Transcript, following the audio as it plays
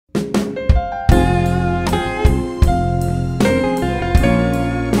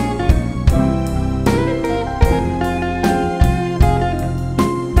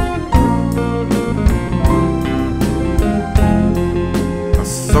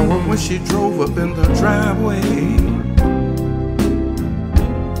when she drove up in the driveway.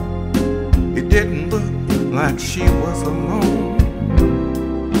 It didn't look like she was alone.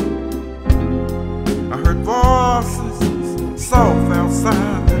 I heard voices soft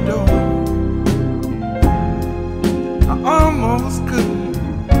outside the door. I almost couldn't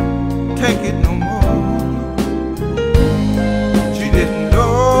take it no more. She didn't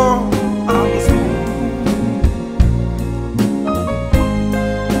know I was home.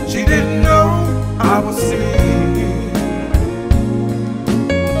 She didn't know I was sick.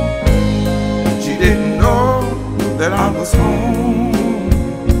 She didn't know that I was home.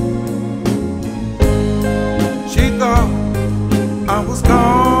 She thought I was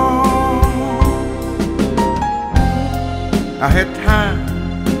gone. I had time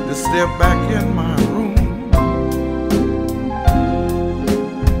to step back in my room,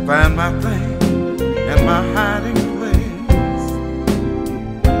 find my things and my hiding place.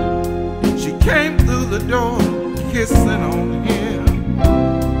 She came through the door, kissing on him.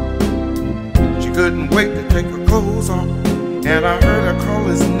 She couldn't wait to take her clothes off, and I heard her call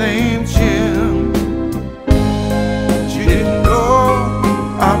his name, Jim. She didn't know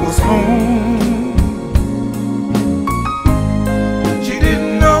I was home. She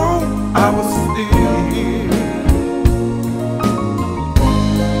didn't know I was still here.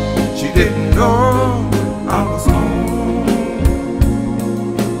 She didn't know I was home.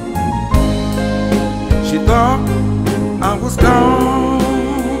 She thought I was gone.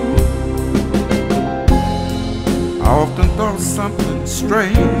 I often thought something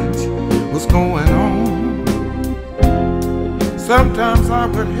strange was going on. Sometimes I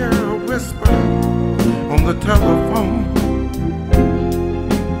would hear her whisper on the telephone.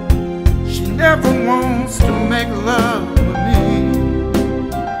 She never wants to make love with me,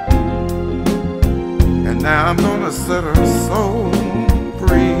 and now I'm gonna set her soul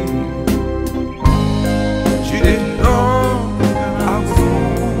free. She didn't know that I was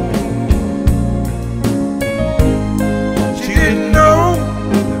home. She didn't know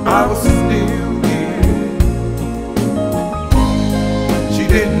I was still here. She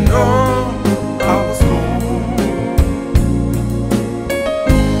didn't know